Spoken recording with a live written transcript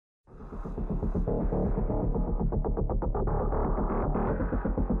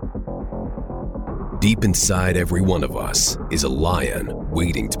Deep inside every one of us is a lion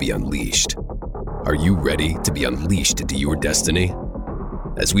waiting to be unleashed. Are you ready to be unleashed into your destiny?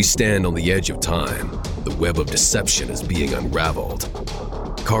 As we stand on the edge of time, the web of deception is being unraveled.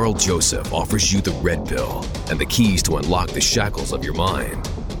 Carl Joseph offers you the red pill and the keys to unlock the shackles of your mind.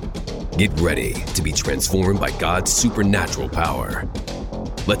 Get ready to be transformed by God's supernatural power.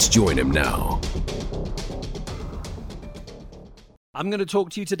 Let's join him now. I'm going to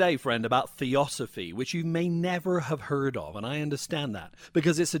talk to you today, friend, about Theosophy, which you may never have heard of, and I understand that,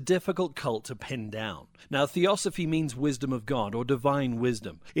 because it's a difficult cult to pin down. Now, Theosophy means wisdom of God, or divine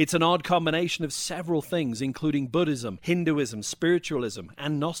wisdom. It's an odd combination of several things, including Buddhism, Hinduism, spiritualism,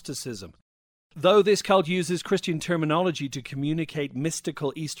 and Gnosticism. Though this cult uses Christian terminology to communicate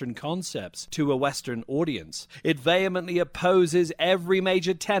mystical Eastern concepts to a Western audience, it vehemently opposes every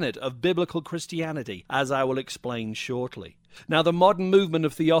major tenet of biblical Christianity, as I will explain shortly. Now, the modern movement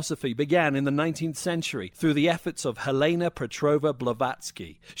of Theosophy began in the 19th century through the efforts of Helena Petrova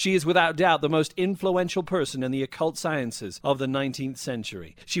Blavatsky. She is without doubt the most influential person in the occult sciences of the 19th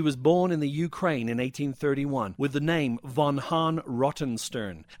century. She was born in the Ukraine in 1831 with the name von Hahn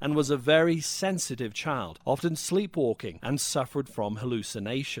Rottenstern and was a very sensitive child, often sleepwalking, and suffered from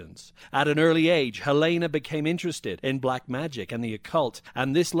hallucinations. At an early age, Helena became interested in black magic and the occult,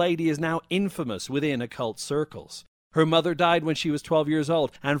 and this lady is now infamous within occult circles. Her mother died when she was 12 years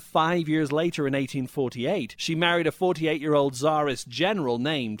old, and 5 years later in 1848, she married a 48-year-old Tsarist general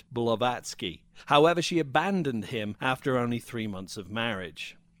named Blavatsky. However, she abandoned him after only 3 months of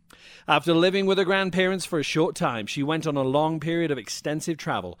marriage. After living with her grandparents for a short time, she went on a long period of extensive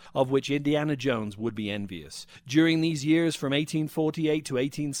travel, of which Indiana Jones would be envious. During these years from 1848 to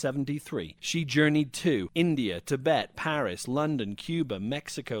 1873, she journeyed to India, Tibet, Paris, London, Cuba,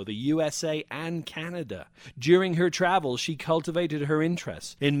 Mexico, the USA, and Canada. During her travels, she cultivated her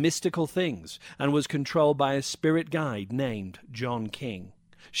interest in mystical things and was controlled by a spirit guide named John King.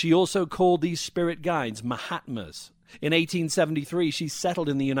 She also called these spirit guides Mahatmas. In 1873, she settled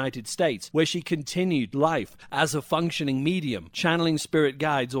in the United States, where she continued life as a functioning medium, channeling spirit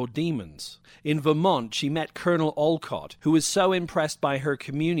guides or demons. In Vermont, she met Colonel Olcott, who was so impressed by her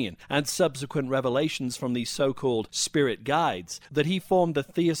communion and subsequent revelations from these so-called spirit guides that he formed the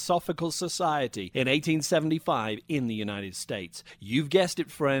Theosophical Society in 1875 in the United States. You've guessed it,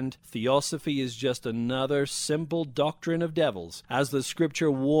 friend. Theosophy is just another simple doctrine of devils, as the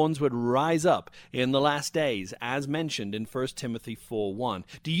scripture warns would rise up in the last days, as mentioned in 1 Timothy 4:1.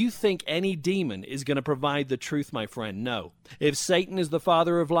 Do you think any demon is going to provide the truth, my friend? No. If Satan is the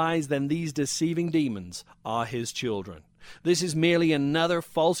father of lies, then these deceiving demons are his children. This is merely another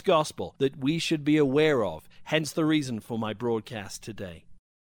false gospel that we should be aware of, hence the reason for my broadcast today.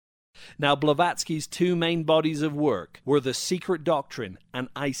 Now, Blavatsky's two main bodies of work were The Secret Doctrine and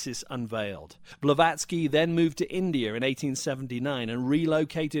Isis Unveiled. Blavatsky then moved to India in 1879 and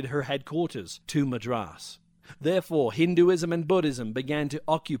relocated her headquarters to Madras. Therefore, Hinduism and Buddhism began to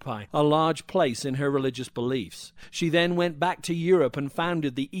occupy a large place in her religious beliefs. She then went back to Europe and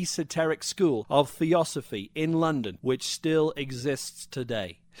founded the esoteric school of Theosophy in London, which still exists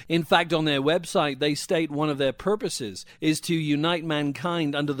today. In fact, on their website, they state one of their purposes is to unite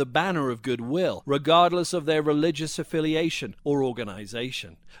mankind under the banner of goodwill, regardless of their religious affiliation or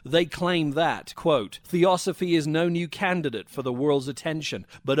organization. They claim that, quote, Theosophy is no new candidate for the world's attention,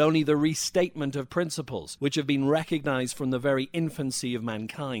 but only the restatement of principles which have been recognized from the very infancy of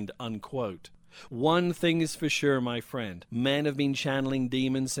mankind, unquote. One thing is for sure, my friend. Men have been channeling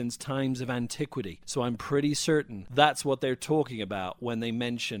demons since times of antiquity, so I'm pretty certain that's what they're talking about when they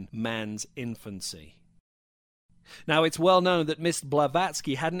mention man's infancy. Now, it's well known that Miss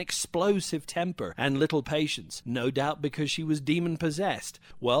Blavatsky had an explosive temper and little patience, no doubt because she was demon-possessed.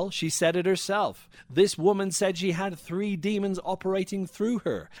 Well, she said it herself. This woman said she had 3 demons operating through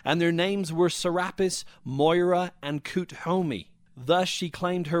her, and their names were Serapis, Moira, and Kuthomi. Thus, she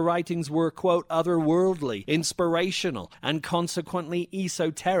claimed her writings were, quote, otherworldly, inspirational, and consequently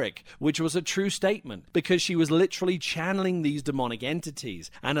esoteric, which was a true statement, because she was literally channeling these demonic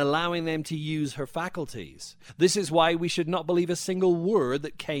entities and allowing them to use her faculties. This is why we should not believe a single word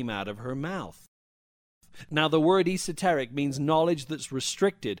that came out of her mouth. Now, the word esoteric means knowledge that's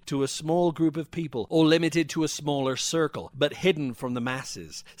restricted to a small group of people or limited to a smaller circle, but hidden from the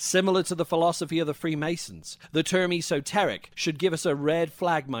masses, similar to the philosophy of the Freemasons. The term esoteric should give us a red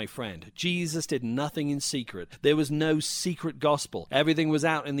flag, my friend. Jesus did nothing in secret. There was no secret gospel. Everything was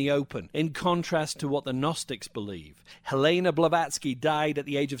out in the open, in contrast to what the Gnostics believe. Helena Blavatsky died at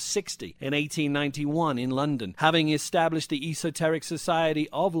the age of 60 in 1891 in London, having established the Esoteric Society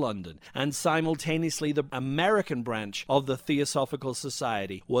of London and simultaneously the the American branch of the Theosophical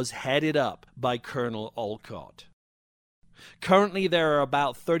Society was headed up by Colonel Olcott. Currently, there are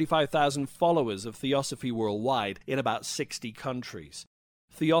about 35,000 followers of Theosophy worldwide in about 60 countries.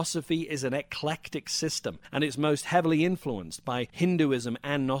 Theosophy is an eclectic system, and it's most heavily influenced by Hinduism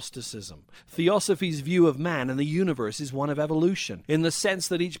and Gnosticism. Theosophy's view of man and the universe is one of evolution, in the sense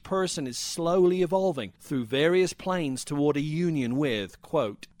that each person is slowly evolving through various planes toward a union with,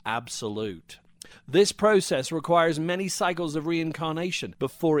 quote, absolute. This process requires many cycles of reincarnation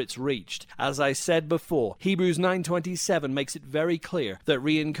before it's reached. As I said before, Hebrews 9:27 makes it very clear that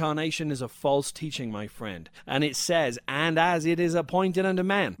reincarnation is a false teaching, my friend. And it says, and as it is appointed unto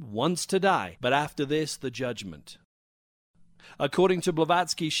man, once to die, but after this the judgment. According to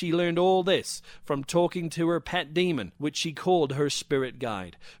Blavatsky, she learned all this from talking to her pet demon, which she called her spirit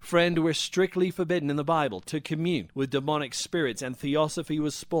guide. Friend, we're strictly forbidden in the Bible to commune with demonic spirits, and Theosophy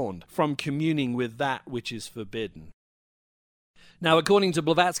was spawned from communing with that which is forbidden. Now, according to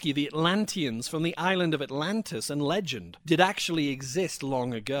Blavatsky, the Atlanteans from the island of Atlantis and legend did actually exist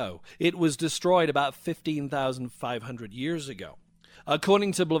long ago. It was destroyed about 15,500 years ago.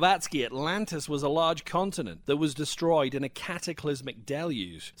 According to Blavatsky, Atlantis was a large continent that was destroyed in a cataclysmic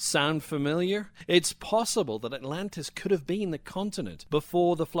deluge. Sound familiar? It's possible that Atlantis could have been the continent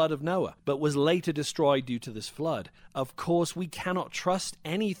before the flood of Noah, but was later destroyed due to this flood. Of course, we cannot trust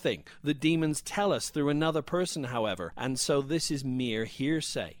anything the demons tell us through another person, however, and so this is mere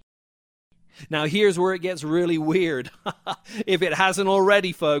hearsay. Now here's where it gets really weird, if it hasn't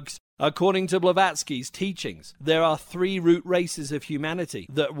already, folks. According to Blavatsky's teachings, there are 3 root races of humanity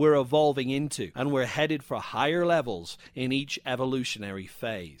that we're evolving into, and we're headed for higher levels in each evolutionary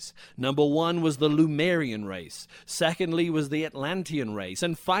phase. Number 1 was the Lemurian race. Secondly was the Atlantean race.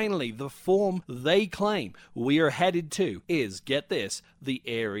 And finally, the form they claim we are headed to is, get this, the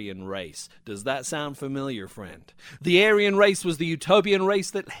Aryan race. Does that sound familiar, friend? The Aryan race was the utopian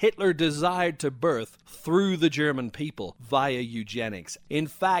race that Hitler desired to birth through the German people via eugenics. In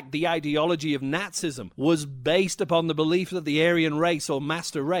fact, the ideology of Nazism was based upon the belief that the Aryan race or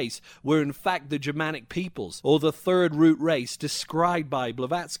master race were in fact the Germanic peoples, or the third root race described by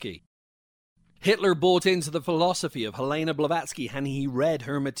Blavatsky. Hitler bought into the philosophy of Helena Blavatsky, and he read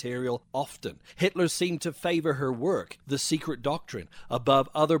her material often. Hitler seemed to favor her work, The Secret Doctrine, above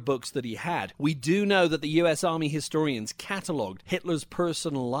other books that he had. We do know that the U.S. Army historians catalogued Hitler's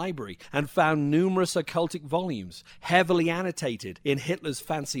personal library and found numerous occultic volumes, heavily annotated in Hitler's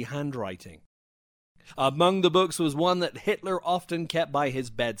fancy handwriting. Among the books was one that Hitler often kept by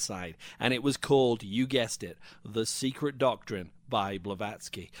his bedside, and it was called, you guessed it, The Secret Doctrine by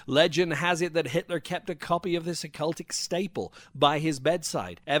Blavatsky. Legend has it that Hitler kept a copy of this occultic staple by his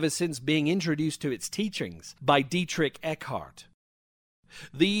bedside ever since being introduced to its teachings by Dietrich Eckhart.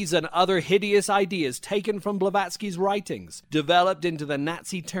 These and other hideous ideas taken from Blavatsky's writings developed into the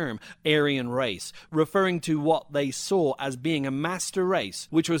Nazi term Aryan race, referring to what they saw as being a master race,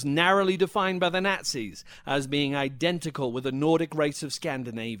 which was narrowly defined by the Nazis as being identical with the Nordic race of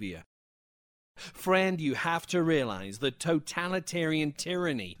Scandinavia. Friend, you have to realize the totalitarian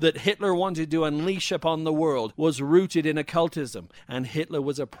tyranny that Hitler wanted to unleash upon the world was rooted in occultism, and Hitler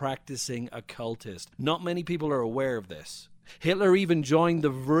was a practicing occultist. Not many people are aware of this. Hitler even joined the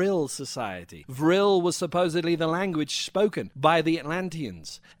Vril Society. Vril was supposedly the language spoken by the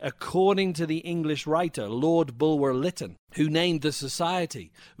Atlanteans, according to the English writer Lord Bulwer Lytton, who named the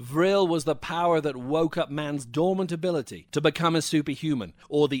society. Vril was the power that woke up man's dormant ability to become a superhuman,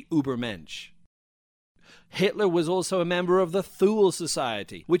 or the Übermensch. Hitler was also a member of the Thule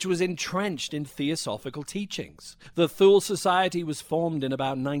Society, which was entrenched in theosophical teachings. The Thule Society was formed in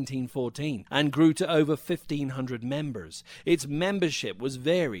about 1914 and grew to over 1,500 members. Its membership was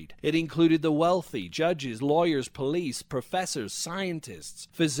varied. It included the wealthy, judges, lawyers, police, professors, scientists,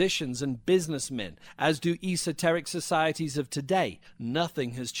 physicians, and businessmen, as do esoteric societies of today.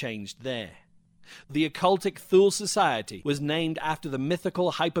 Nothing has changed there. The occultic Thule Society was named after the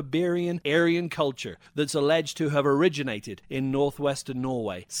mythical Hyperborean Aryan culture that's alleged to have originated in northwestern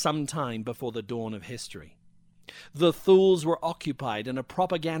Norway sometime before the dawn of history. The Thules were occupied in a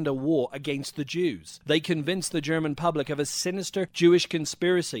propaganda war against the Jews. They convinced the German public of a sinister Jewish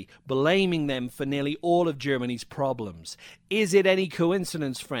conspiracy, blaming them for nearly all of Germany's problems. Is it any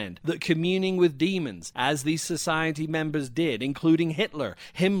coincidence, friend, that communing with demons, as these society members did, including Hitler,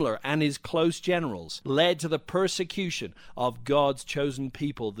 Himmler, and his close generals, led to the persecution of God's chosen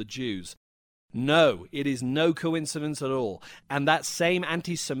people, the Jews? No, it is no coincidence at all, and that same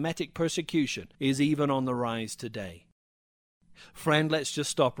anti-Semitic persecution is even on the rise today. Friend, let's just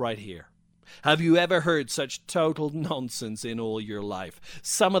stop right here. Have you ever heard such total nonsense in all your life?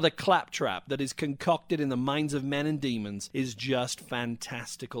 Some of the claptrap that is concocted in the minds of men and demons is just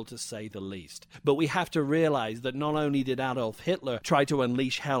fantastical, to say the least. But we have to realize that not only did Adolf Hitler try to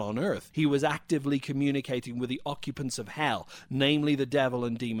unleash hell on earth, he was actively communicating with the occupants of hell, namely the devil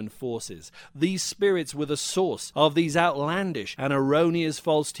and demon forces. These spirits were the source of these outlandish and erroneous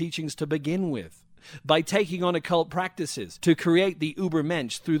false teachings to begin with. By taking on occult practices to create the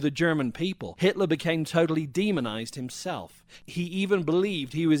Übermensch through the German people, Hitler became totally demonized himself. He even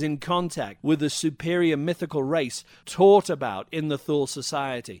believed he was in contact with the superior mythical race taught about in the Thule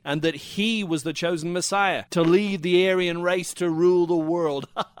Society, and that he was the chosen Messiah to lead the Aryan race to rule the world.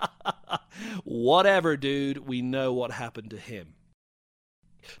 Whatever, dude, we know what happened to him.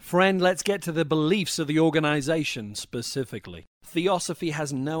 Friend, let's get to the beliefs of the organization specifically. Theosophy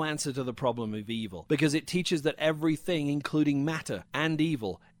has no answer to the problem of evil because it teaches that everything, including matter and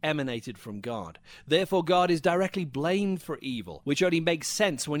evil, emanated from God. Therefore, God is directly blamed for evil, which only makes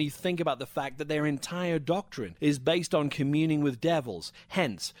sense when you think about the fact that their entire doctrine is based on communing with devils.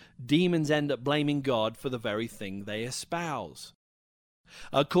 Hence, demons end up blaming God for the very thing they espouse.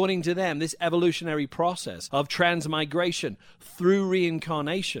 According to them, this evolutionary process of transmigration through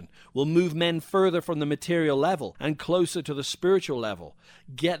reincarnation will move men further from the material level and closer to the spiritual level.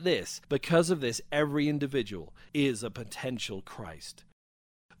 Get this, because of this, every individual is a potential Christ.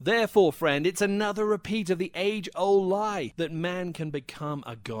 Therefore, friend, it's another repeat of the age-old lie that man can become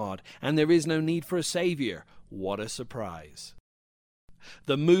a god and there is no need for a savior. What a surprise.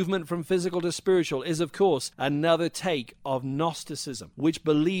 The movement from physical to spiritual is, of course, another take of Gnosticism, which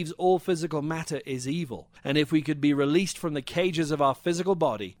believes all physical matter is evil, and if we could be released from the cages of our physical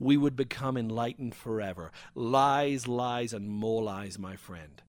body, we would become enlightened forever. Lies, lies, and more lies, my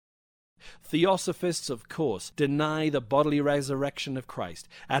friend. Theosophists, of course, deny the bodily resurrection of Christ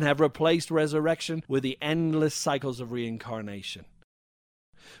and have replaced resurrection with the endless cycles of reincarnation.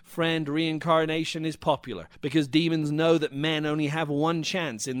 Friend, reincarnation is popular because demons know that men only have one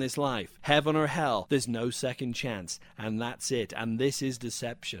chance in this life. Heaven or hell, there's no second chance, and that's it, and this is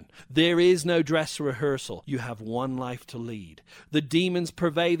deception. There is no dress rehearsal. You have one life to lead. The demons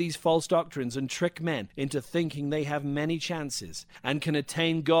purvey these false doctrines and trick men into thinking they have many chances and can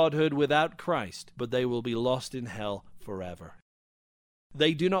attain godhood without Christ, but they will be lost in hell forever.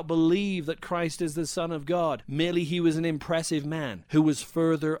 They do not believe that Christ is the Son of God. Merely he was an impressive man who was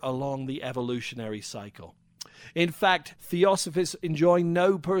further along the evolutionary cycle. In fact, Theosophists enjoy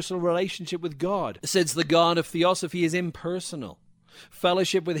no personal relationship with God, since the God of Theosophy is impersonal.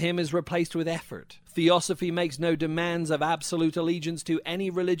 Fellowship with him is replaced with effort. Theosophy makes no demands of absolute allegiance to any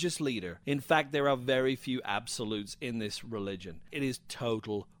religious leader. In fact, there are very few absolutes in this religion. It is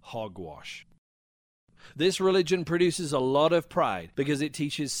total hogwash. This religion produces a lot of pride because it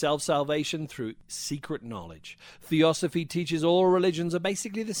teaches self-salvation through secret knowledge. Theosophy teaches all religions are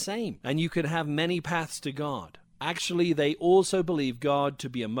basically the same, and you can have many paths to God. Actually, they also believe God to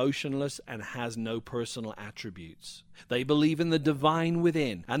be emotionless and has no personal attributes. They believe in the divine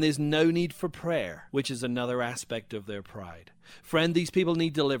within, and there's no need for prayer, which is another aspect of their pride. Friend, these people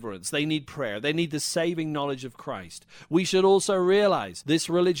need deliverance. They need prayer. They need the saving knowledge of Christ. We should also realize this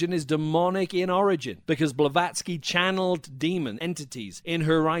religion is demonic in origin because Blavatsky channeled demon entities in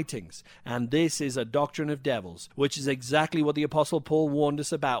her writings. And this is a doctrine of devils, which is exactly what the Apostle Paul warned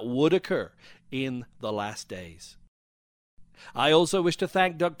us about would occur in the last days. I also wish to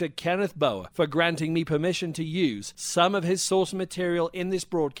thank Dr. Kenneth Boa for granting me permission to use some of his source material in this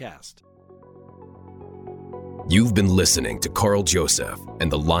broadcast. You've been listening to Carl Joseph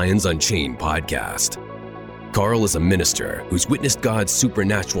and the Lions Unchained podcast. Carl is a minister who's witnessed God's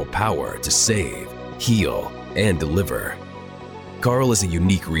supernatural power to save, heal, and deliver. Carl is a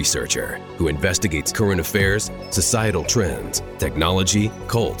unique researcher who investigates current affairs, societal trends, technology,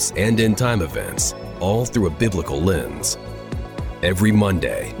 cults, and end-time events, all through a biblical lens. Every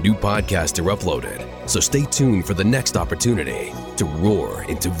Monday, new podcasts are uploaded, so stay tuned for the next opportunity to roar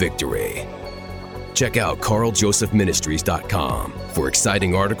into victory. Check out carljosephministries.com for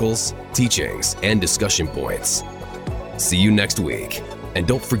exciting articles, teachings, and discussion points. See you next week, and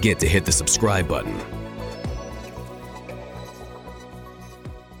don't forget to hit the subscribe button.